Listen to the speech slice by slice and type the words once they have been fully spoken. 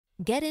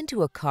Get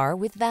into a car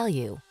with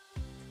value.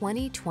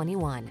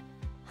 2021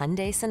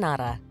 Hyundai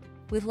Sonata.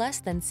 With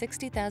less than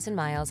 60,000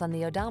 miles on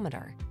the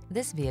odometer,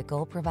 this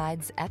vehicle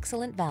provides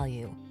excellent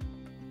value.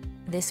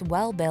 This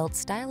well-built,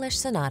 stylish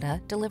Sonata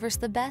delivers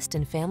the best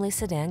in family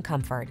sedan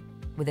comfort.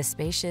 With a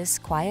spacious,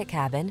 quiet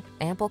cabin,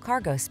 ample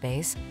cargo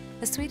space,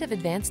 a suite of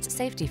advanced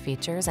safety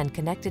features, and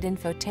connected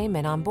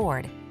infotainment on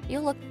board,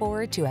 you'll look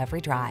forward to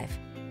every drive.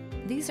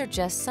 These are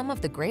just some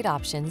of the great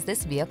options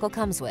this vehicle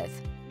comes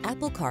with: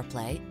 Apple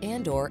CarPlay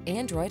and/or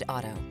Android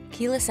Auto,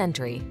 keyless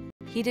entry,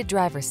 heated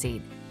driver's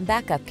seat,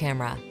 backup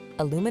camera,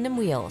 aluminum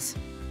wheels,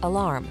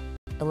 alarm,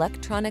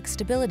 electronic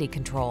stability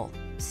control,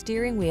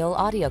 steering wheel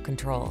audio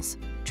controls,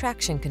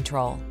 traction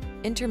control,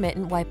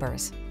 intermittent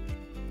wipers.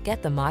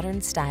 Get the modern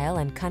style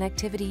and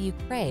connectivity you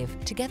crave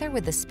together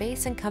with the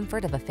space and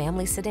comfort of a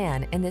family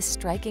sedan in this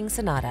striking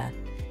Sonata.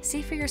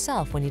 See for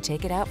yourself when you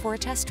take it out for a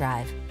test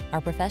drive.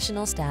 Our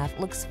professional staff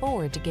looks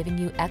forward to giving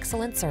you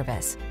excellent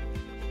service.